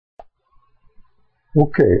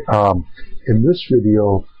Okay, in this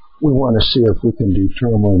video, we want to see if we can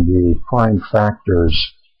determine the prime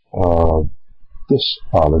factors of this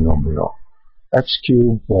polynomial. X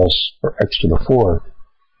cubed plus, or x to the fourth,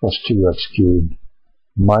 plus 2x cubed,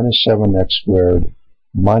 minus 7x squared,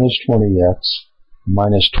 minus 20x,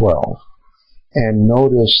 minus 12. And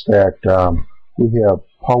notice that we have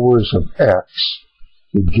powers of x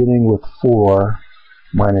beginning with 4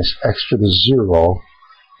 minus x to the 0,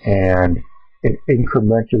 and it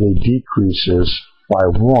incrementally decreases by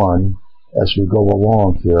 1 as we go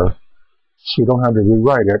along here. So we don't have to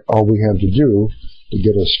rewrite it. All we have to do to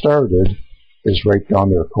get us started is write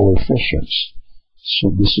down their coefficients.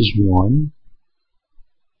 So this is 1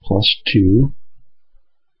 plus 2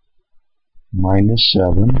 minus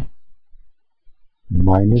 7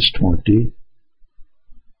 minus 20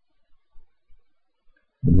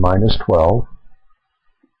 and minus 12.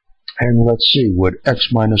 And let's see, would x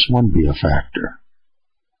minus 1 be a factor?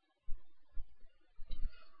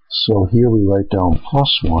 So here we write down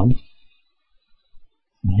plus 1,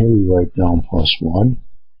 and here we write down plus 1,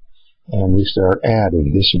 and we start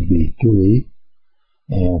adding. This would be 3,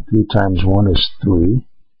 and 3 times 1 is 3.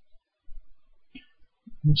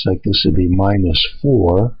 Looks like this would be minus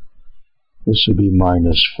 4. This would be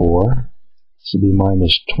minus 4. This would be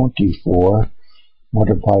minus 24.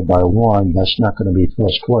 Multiplied by 1, that's not going to be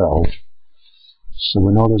plus 12. So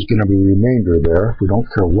we know there's going to be a remainder there. We don't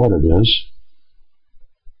care what it is.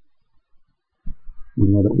 We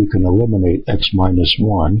know that we can eliminate x minus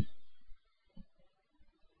 1.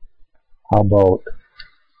 How about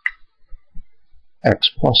x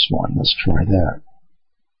plus 1? Let's try that.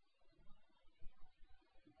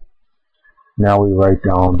 Now we write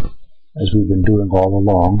down, as we've been doing all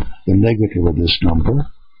along, the negative of this number.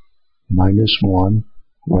 Minus 1,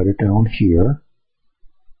 write it down here,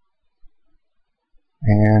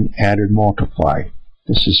 and add and multiply.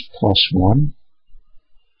 This is plus 1.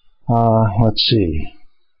 Let's see.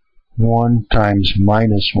 1 times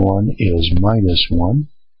minus 1 is minus 1.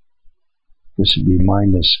 This would be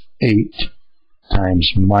minus 8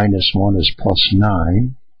 times minus 1 is plus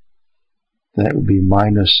 9. That would be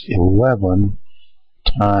minus 11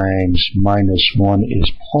 times minus 1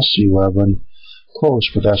 is plus 11.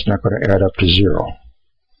 Close, but that's not going to add up to 0.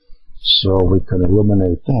 So we can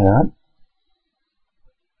eliminate that.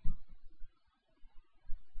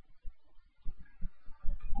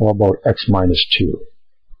 How about x minus 2?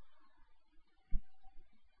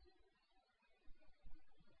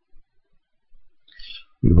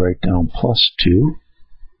 We write down plus 2.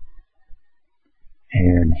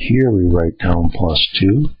 And here we write down plus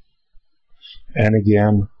 2. And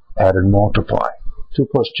again, add and multiply. 2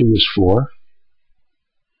 plus 2 is 4.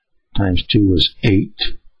 Times 2 is 8.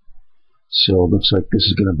 So it looks like this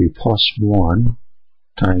is going to be plus 1.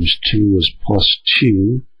 Times 2 is plus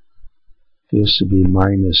 2. This would be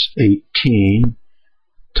minus 18.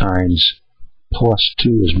 Times plus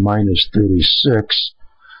 2 is minus 36.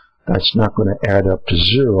 That's not going to add up to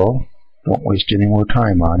 0. Don't waste any more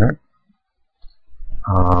time on it.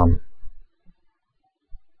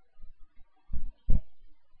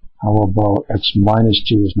 How about x minus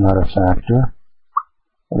 2 is not a factor?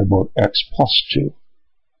 What about x plus 2?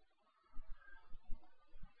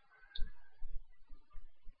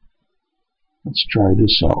 Let's try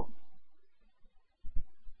this out.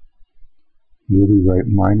 Here we write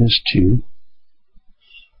minus 2,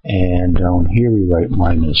 and down here we write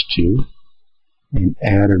minus 2, and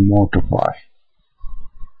add and multiply.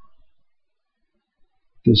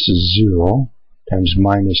 This is 0 times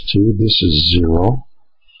minus 2. This is 0.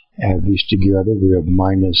 Add these together, we have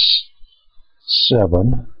minus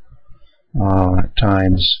 7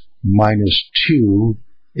 times minus 2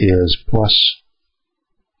 is plus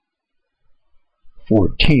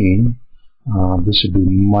 14. This would be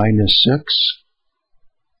minus 6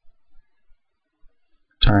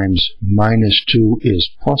 times minus 2 is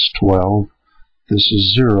plus 12. This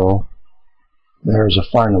is 0. There's a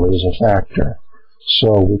finally is a factor.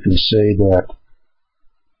 So we can say that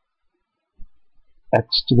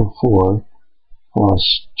x to the fourth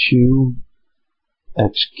plus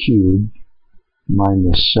 2x cubed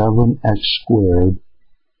minus 7x squared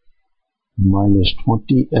minus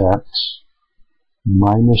 20x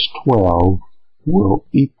minus 12 will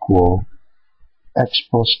equal x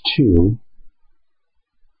plus 2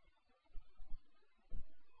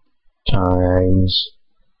 times,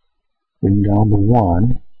 bring down the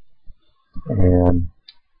 1, and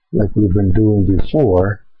like we've been doing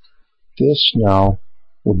before, this now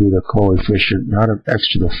will be the coefficient not of x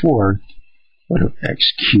to the fourth, but of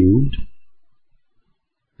x cubed.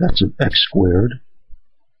 That's of x squared.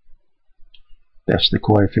 That's the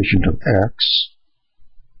coefficient of x.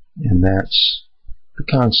 and that's the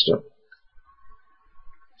constant.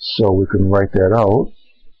 So we can write that out.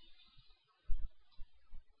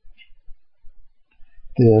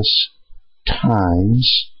 This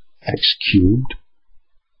times x cubed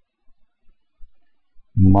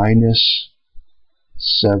minus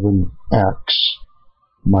 7x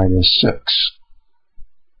minus 6.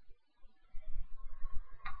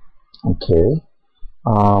 Okay.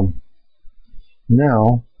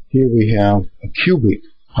 Now, here we have a cubic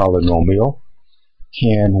polynomial.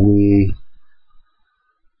 Can we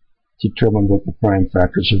determine what the prime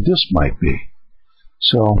factors of this might be?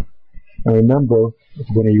 So, and remember, if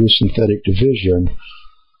we're going to use synthetic division,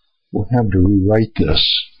 we'll have to rewrite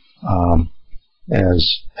this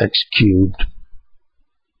as x cubed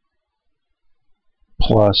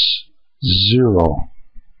plus 0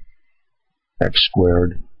 x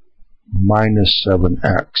squared minus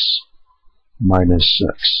 7x minus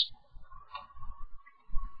 6.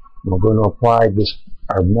 We're going to apply this,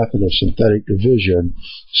 our method of synthetic division.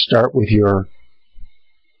 Start with the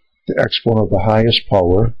exponent of the highest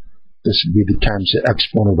power. This would be the times the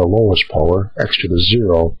exponent of the lowest power, x to the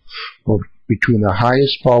 0. Well, between the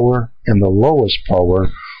highest power and the lowest power,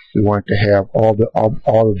 we want to have all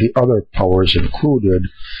of the other powers included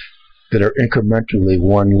that are incrementally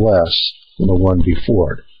 1 less than the one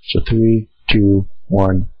before it. So 3, 2,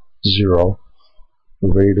 1, 0.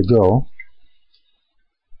 We're ready to go.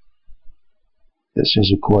 This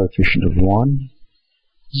is a coefficient of 1,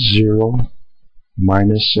 0,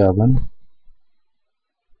 minus 7,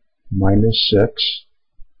 minus 6.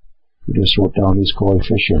 We just wrote down these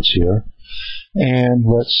coefficients here. And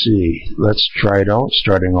let's see. Let's try it out,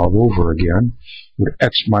 starting all over again. With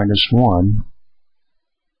x minus 1,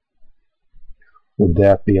 would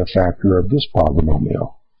that be a factor of this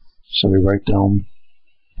polynomial? So we write down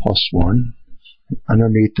plus 1.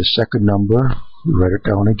 Underneath the second number, we write it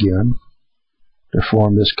down again to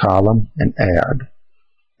form this column and add.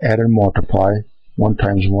 Add and multiply. 1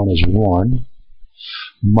 times 1 is 1.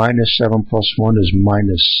 Minus 7 plus 1 is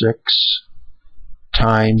minus 6.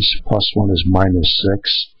 Times plus 1 is minus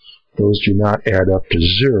 6. Those do not add up to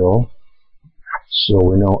 0. So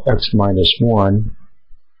we know x minus 1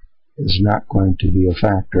 is not going to be a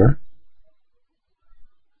factor.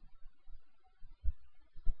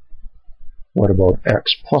 What about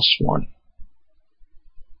x plus 1?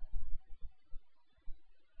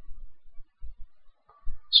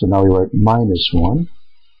 So now we write minus 1.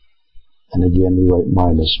 And again we write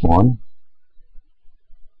minus 1.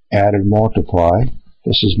 Add and multiply.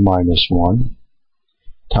 This is minus 1.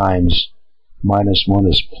 Times minus 1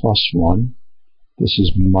 is plus 1. This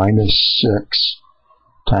is minus 6.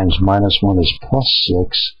 Times minus 1 is plus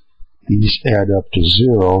 6. These add up to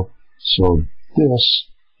 0. So this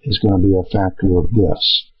is going to be a factor of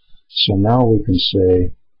this. So now we can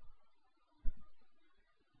say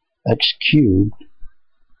x cubed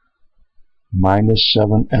minus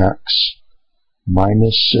 7x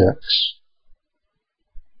minus 6.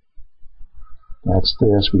 That's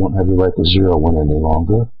this. We don't have to write the 0 one any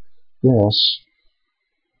longer. This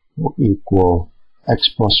will equal x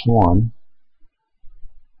plus 1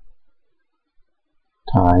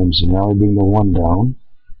 times, and now we bring the 1 down.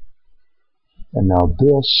 And now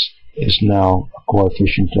this is now a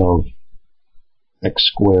coefficient of x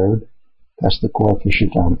squared. That's the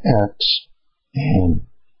coefficient on x, and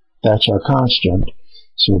that's our constant.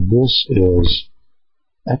 So this is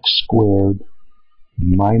x squared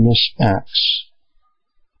minus x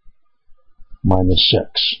minus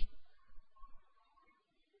 6.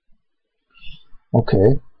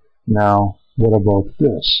 Okay, now what about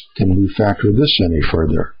this? Can we factor this any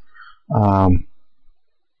further?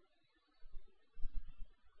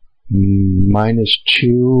 Minus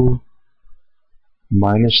 2,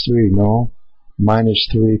 minus 3, no. Minus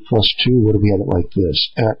 3 plus 2, what do we have it like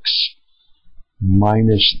this? X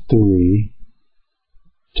minus 3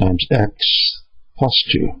 times x plus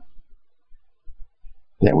 2.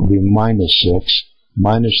 That would be minus 6.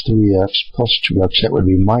 Minus 3x plus 2x, that would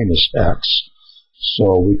be minus x.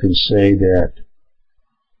 So we can say that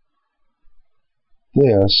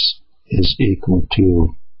this is equal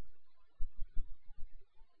to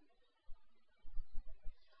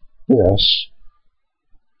this.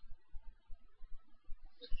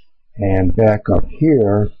 And back up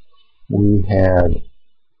here, we had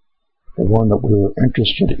the one that we were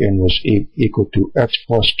interested in was equal to x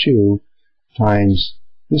plus 2 times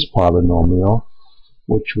this polynomial,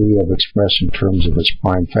 which we have expressed in terms of its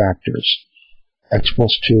prime factors. X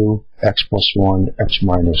plus 2, x plus 1, x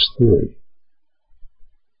minus 3.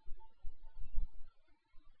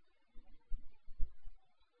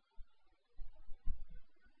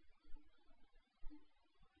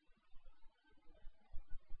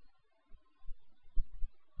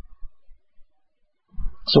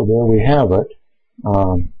 So there we have it.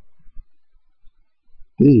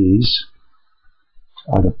 These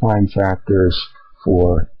are the prime factors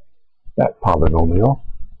for that polynomial.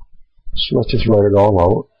 So let's just write it all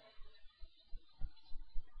out.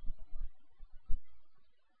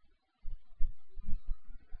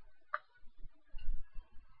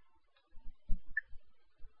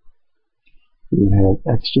 We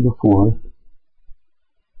have x to the fourth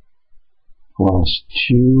plus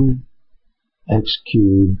 2x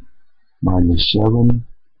cubed minus 7x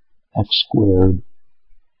squared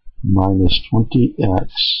minus 20x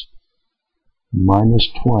minus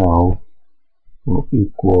 12 will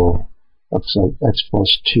equal, looks like x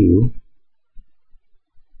plus 2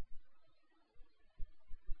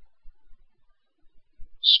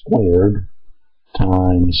 squared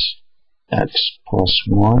times x plus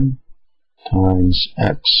 1 times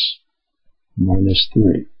x minus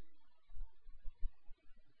 3.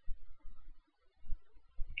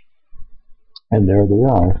 And there they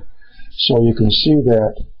are. So you can see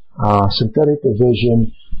that synthetic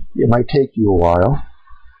division, it might take you a while,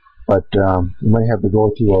 but you might have to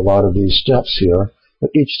go through a lot of these steps here. But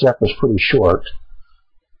each step is pretty short.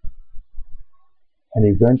 And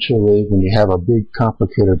eventually, when you have a big,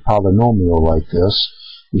 complicated polynomial like this,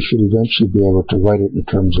 you should eventually be able to write it in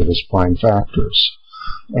terms of its prime factors.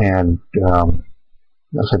 And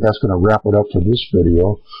that's going to wrap it up for this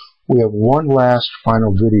video. We have one last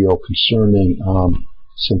final video concerning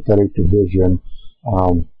synthetic division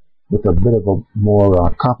with a bit of a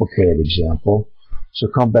more complicated example. So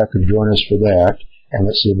come back and join us for that, and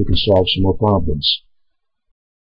let's see if we can solve some more problems.